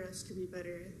inspire us to be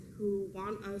better, who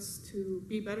want us to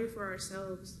be better for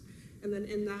ourselves, and then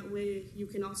in that way, you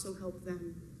can also help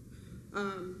them.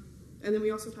 And then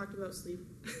we also talked about sleep.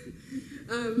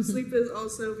 Sleep is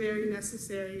also very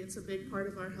necessary. It's a big part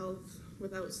of our health.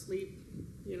 Without sleep,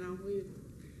 you know,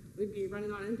 we'd be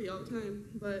running on empty all the time.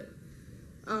 But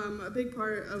a big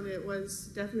part of it was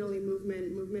definitely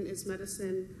movement. Movement is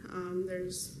medicine.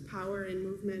 There's power in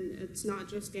movement. It's not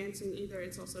just dancing either.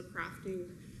 It's also crafting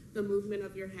the movement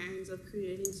of your hands, of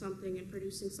creating something and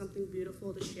producing something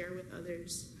beautiful to share with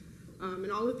others.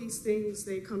 And all of these things,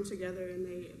 they come together and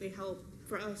they help.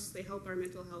 For us, they help our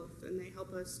mental health, and they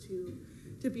help us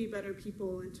to be better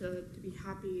people and to be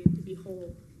happy and to be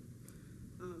whole.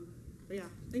 But yeah,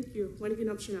 thank you.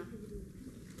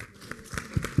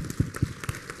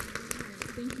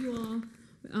 Thank you all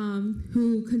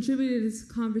who contributed to this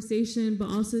conversation, but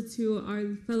also to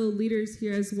our fellow leaders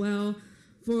here as well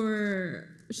for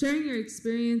sharing your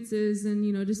experiences and,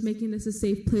 you know, just making this a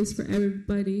safe place for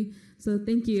everybody. So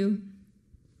thank you.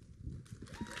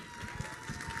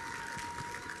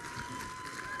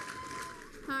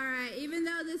 All right, even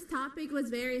though this topic was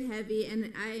very heavy,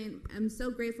 and I am so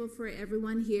grateful for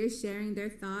everyone here sharing their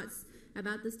thoughts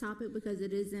about this topic because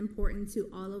it is important to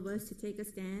all of us to take a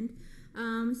stand.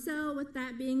 So with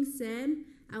that being said,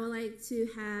 I would like to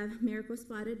have Miracle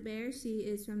Spotted Bear. She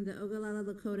is from the Ogallala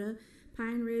Lakota,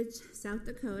 Pine Ridge, South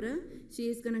Dakota. She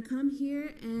is going to come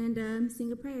here and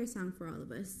sing a prayer song for all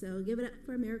of us. So give it up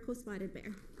for Miracle Spotted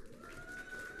Bear.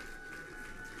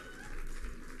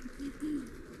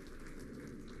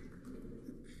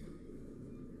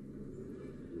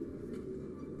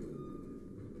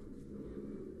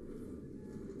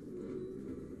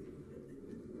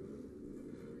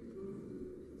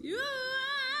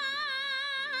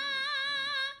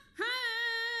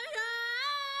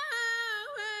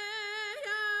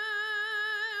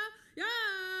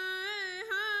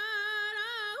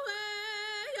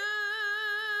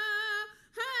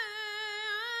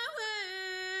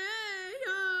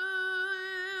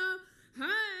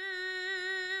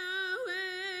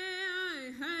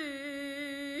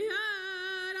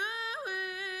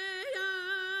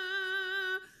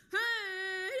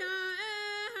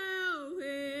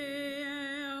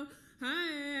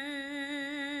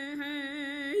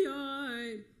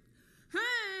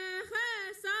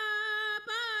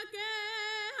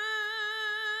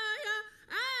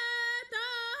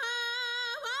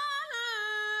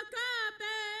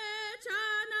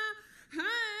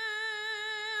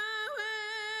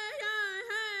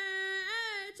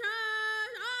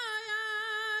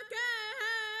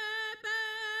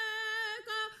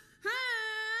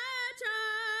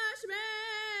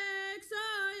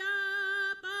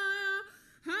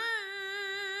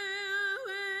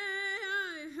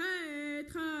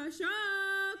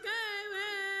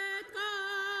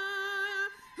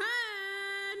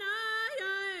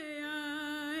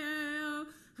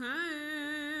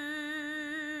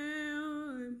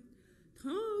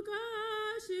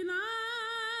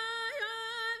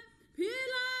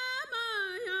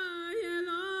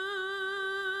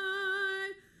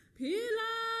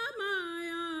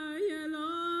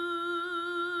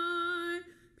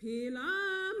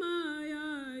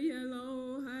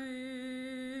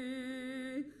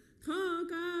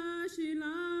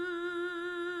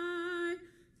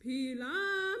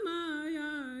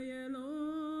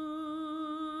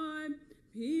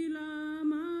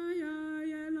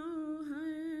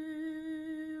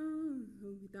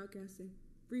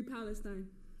 Free Palestine.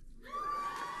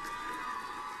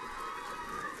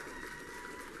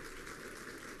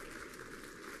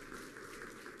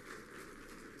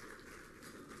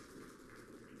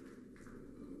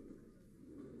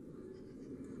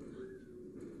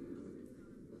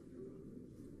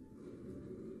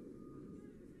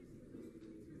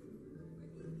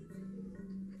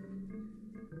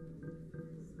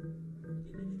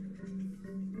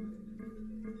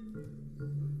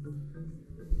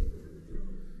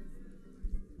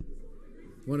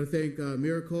 I want to thank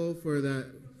Miracle for that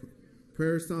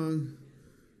prayer song.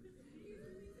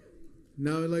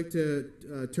 Now I'd like to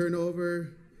turn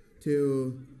over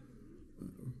to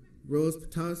Rose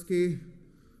Petoskey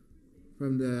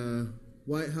from the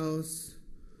White House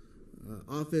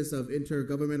Office of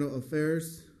Intergovernmental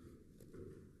Affairs.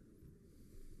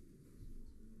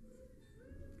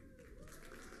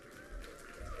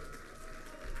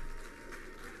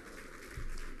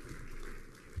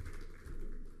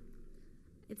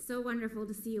 It's so wonderful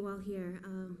to see you all here.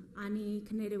 Ani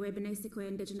Kanedewe Benesikwe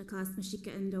Indigenous Class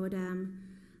Mashika Ndodam.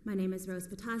 My name is Rose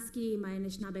Petoskey. My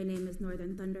Anishinaabe name is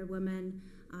Northern Thunder Woman.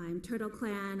 I'm Turtle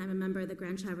Clan. I'm a member of the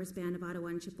Grand Traverse Band of Ottawa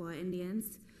and Chippewa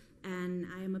Indians. And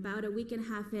I am about a week and a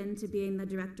half into being the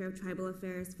Director of Tribal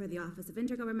Affairs for the Office of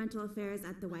Intergovernmental Affairs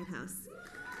at the White House.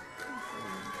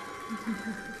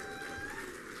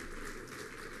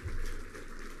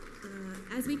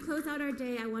 As we close out our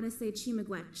day, I want to say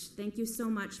Chimagwech. Thank you so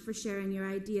much for sharing your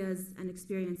ideas and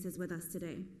experiences with us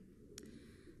today.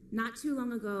 Not too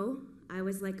long ago, I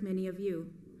was like many of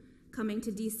you, coming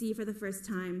to DC for the first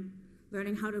time,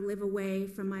 learning how to live away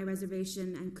from my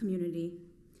reservation and community,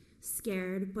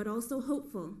 scared but also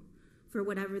hopeful for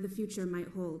whatever the future might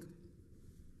hold.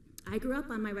 I grew up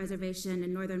on my reservation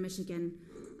in northern Michigan,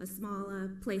 a small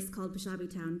place called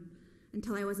Peshabi Town,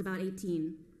 until I was about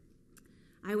 18.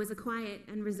 I was a quiet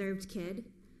and reserved kid,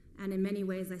 and in many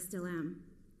ways I still am.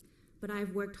 But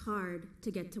I've worked hard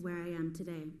to get to where I am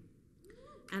today.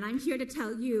 And I'm here to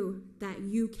tell you that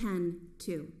you can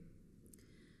too.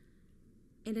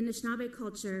 In Anishinaabe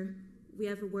culture, we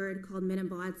have a word called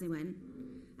Minimboadziwen.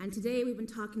 And today we've been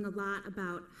talking a lot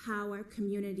about how our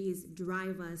communities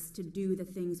drive us to do the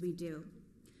things we do.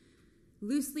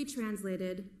 Loosely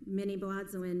translated,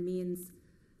 Minimboadziwen means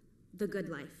the good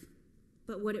life.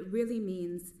 but what it really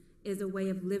means is a way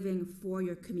of living for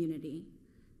your community,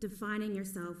 defining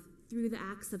yourself through the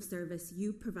acts of service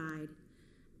you provide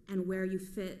and where you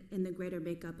fit in the greater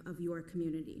makeup of your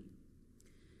community.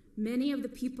 Many of the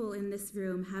people in this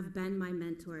room have been my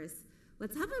mentors.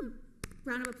 Let's have a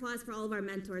round of applause for all of our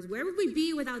mentors. Where would we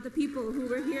be without the people who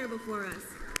were here before us?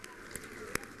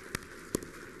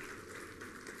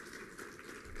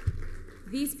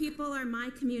 These people are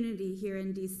my community here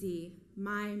in DC,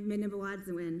 my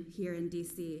Minnewazuan here in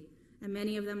DC, and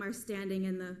many of them are standing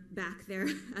in the back there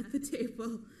at the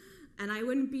table. And I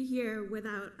wouldn't be here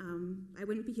without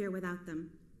them.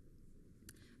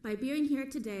 By being here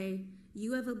today,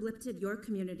 you have uplifted your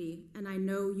community, and I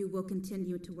know you will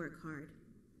continue to work hard.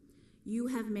 You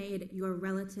have made your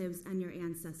relatives and your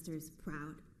ancestors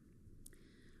proud.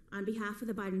 On behalf of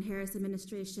the Biden-Harris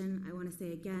administration, I want to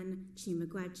say again,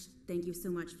 Chi-miigwech, thank you so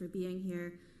much for being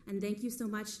here. And thank you so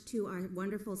much to our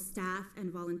wonderful staff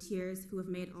and volunteers who have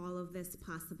made all of this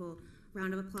possible.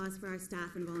 Round of applause for our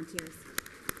staff and volunteers.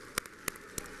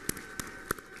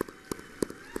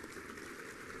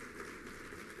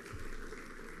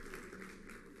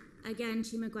 Again,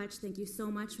 Chi-miigwech, thank you so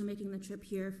much for making the trip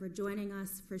here, for joining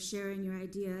us, for sharing your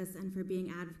ideas, and for being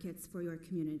advocates for your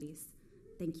communities.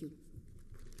 Thank you.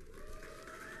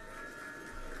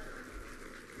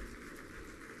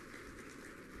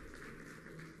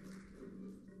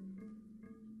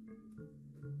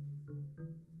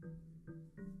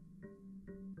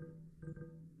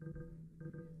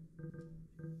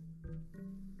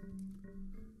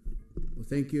 Well,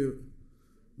 thank you,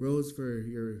 Rose, for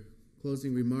your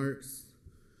closing remarks.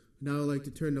 Now I'd like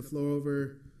to turn the floor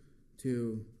over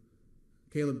to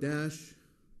Caleb Dash,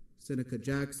 Seneca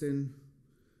Jackson,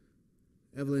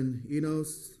 Evelyn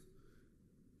Enos,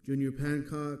 Junior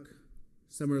Pancock,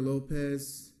 Summer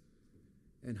Lopez,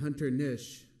 and Hunter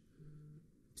Nish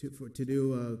to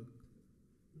do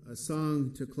a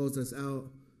song to close us out.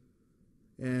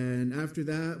 And after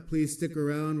that, please stick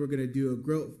around. We're going to do a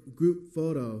group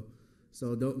photo,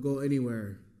 so don't go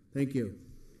anywhere. Thank you.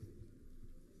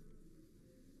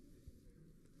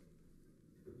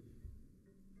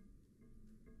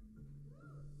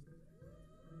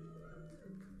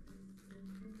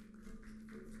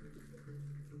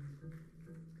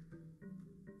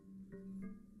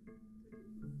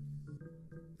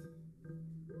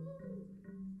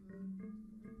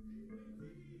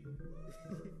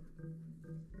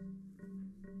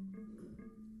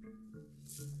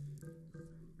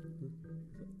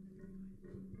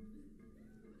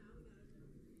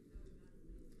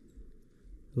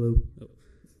 Hello.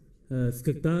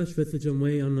 Skakdash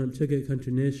Vithajamwe on Chugga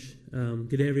Country Nish.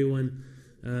 Good day, everyone.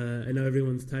 I know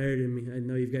everyone's tired, and I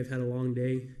know you guys had a long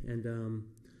day. And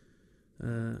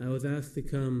I was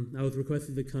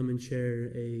requested to come and share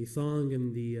a song,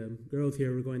 and the girls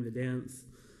here were going to dance.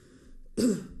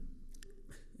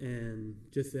 And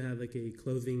just to have like a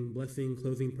closing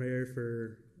prayer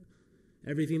for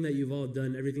everything that you've all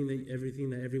done, everything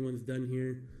that everyone's done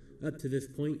here up to this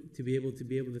point, to be able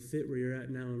to sit where you're at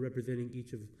now and representing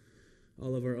each of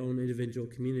all of our own individual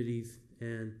communities.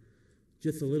 And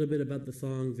just a little bit about the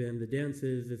songs and the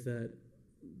dances is that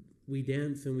we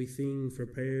dance and we sing for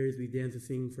prayers, we dance and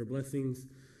sing for blessings,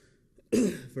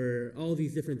 for all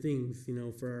these different things,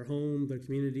 for our homes, our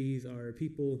communities, our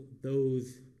people,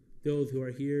 those who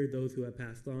are here, those who have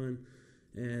passed on,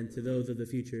 and to those of the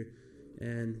future.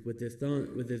 And with this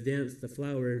dance, the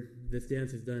flower, this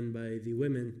dance is done by the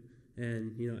women.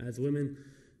 And, as women,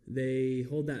 they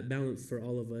hold that balance for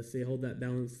all of us. They hold that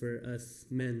balance for us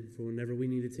men, for whenever we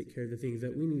need to take care of the things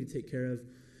that we need to take care of,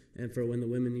 and for when the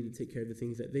women need to take care of the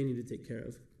things that they need to take care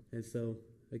of. And so,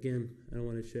 again, I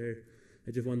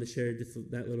just wanted to share just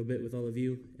that little bit with all of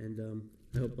you. And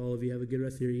I hope all of you have a good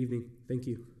rest of your evening. Thank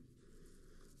you.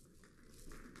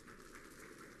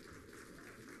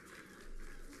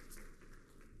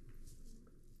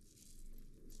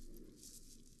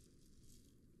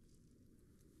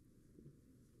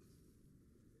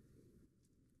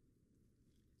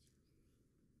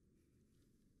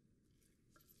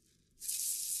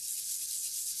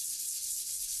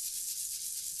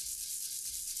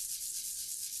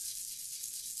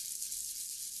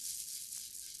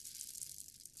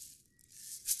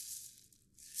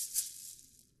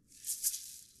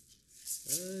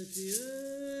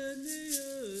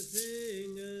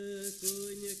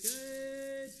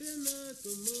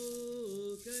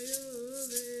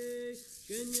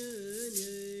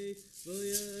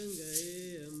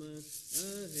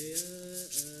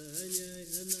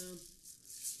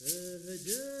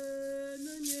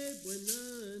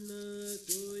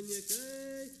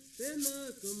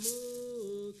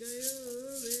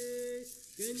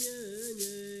 Kenya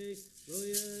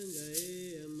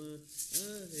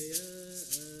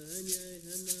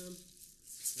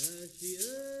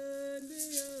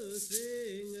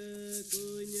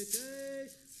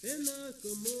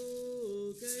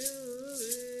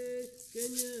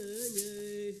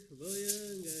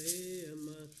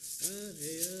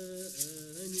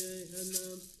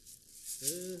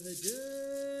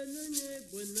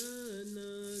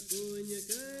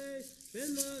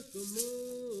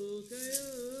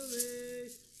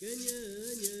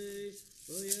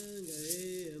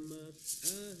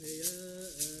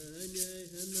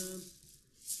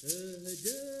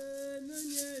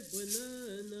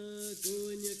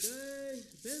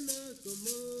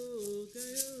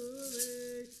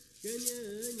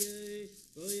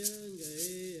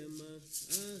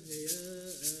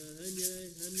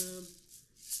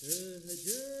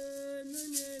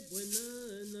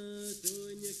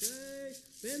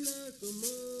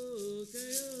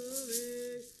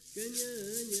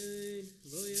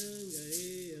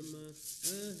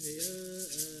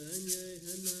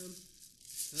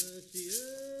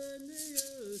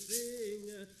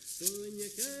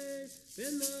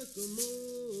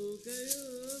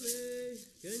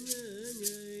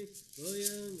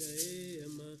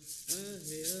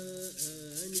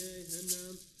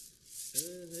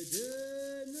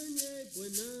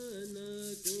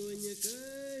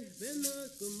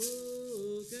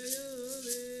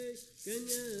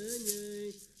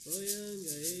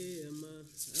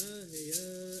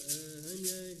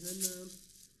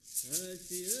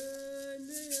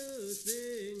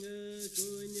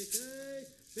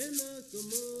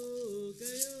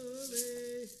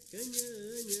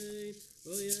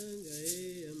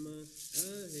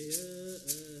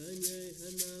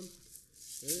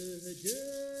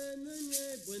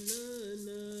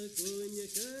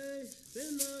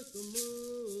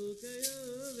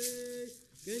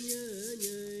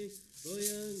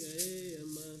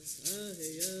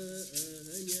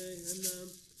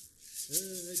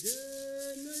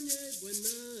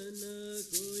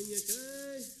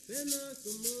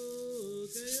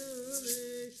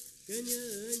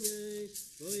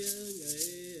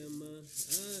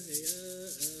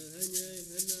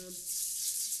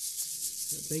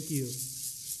Thank you.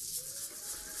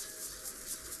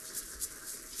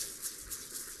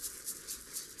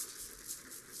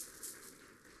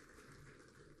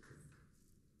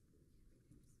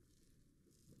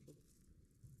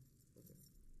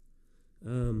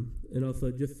 And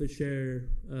also, just to share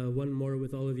one more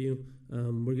with all of you,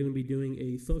 we're going to be doing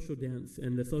a social dance,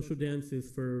 and the social dance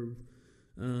is for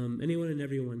anyone and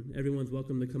everyone. Everyone's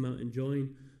welcome to come out and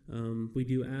join. We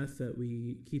do ask that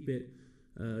we keep it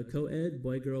co-ed,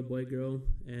 boy, girl,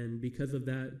 and because of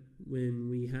that, when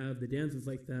we have the dances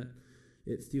like that,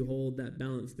 it's to hold that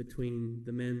balance between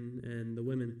the men and the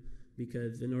women,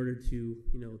 because in order to,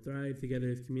 thrive together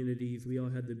as communities, we all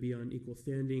had to be on equal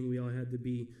standing, we all had to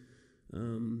be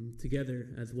together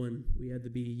as one. We had to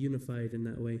be unified in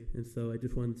that way. And so I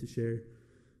just wanted to share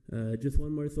just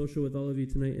one more social with all of you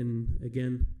tonight. And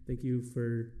again, thank you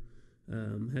for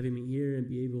having me here and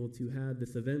be able to have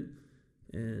this event.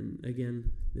 And again,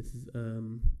 this is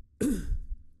an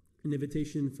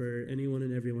invitation for anyone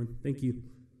and everyone. Thank you.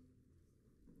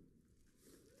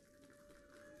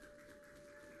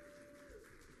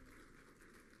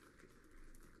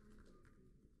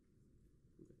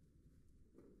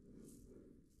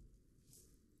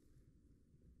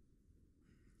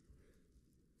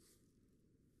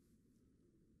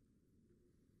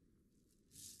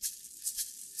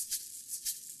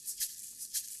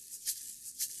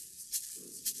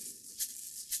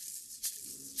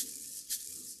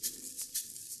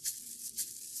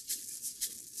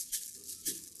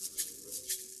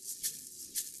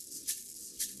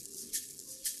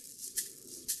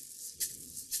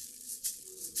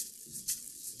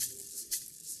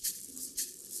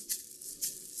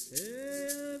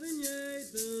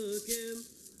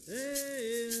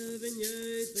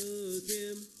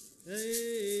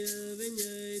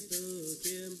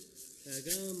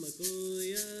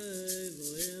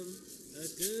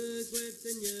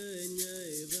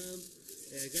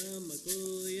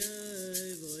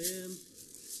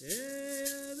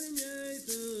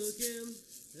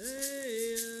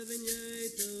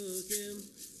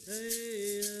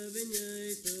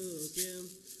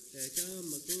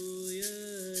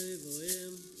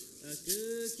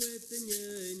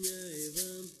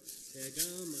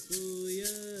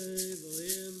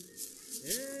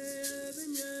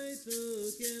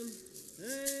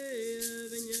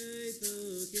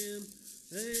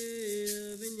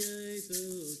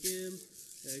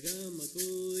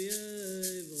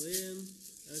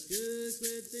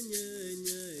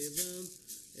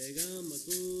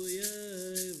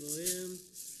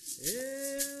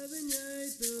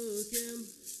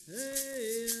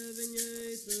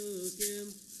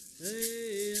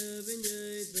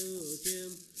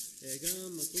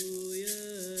 Egam akuya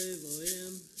voye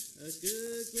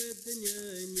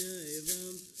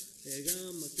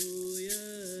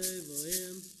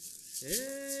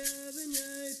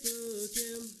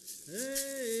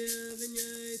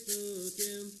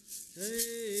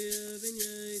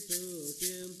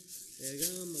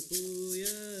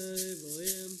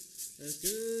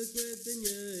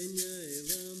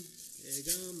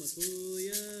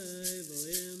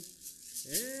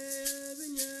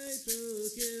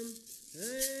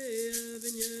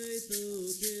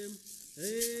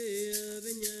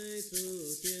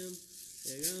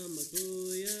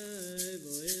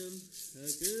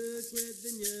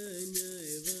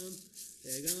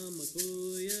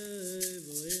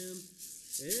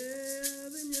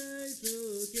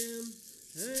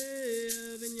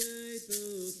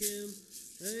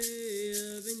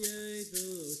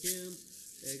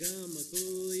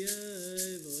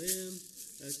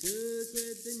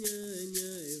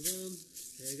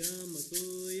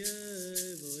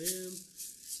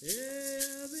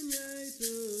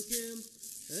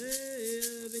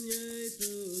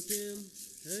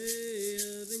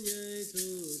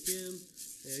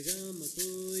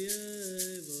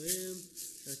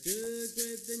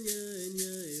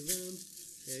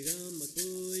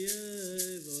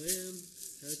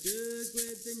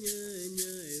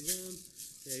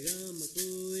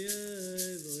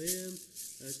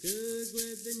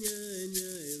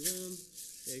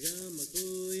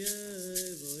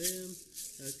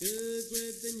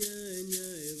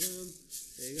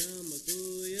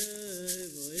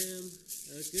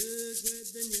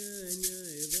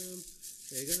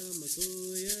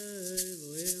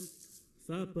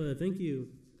Sapa, thank you.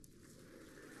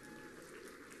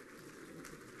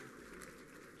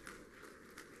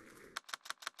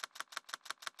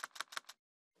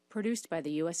 Produced by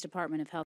the U.S. Department of Health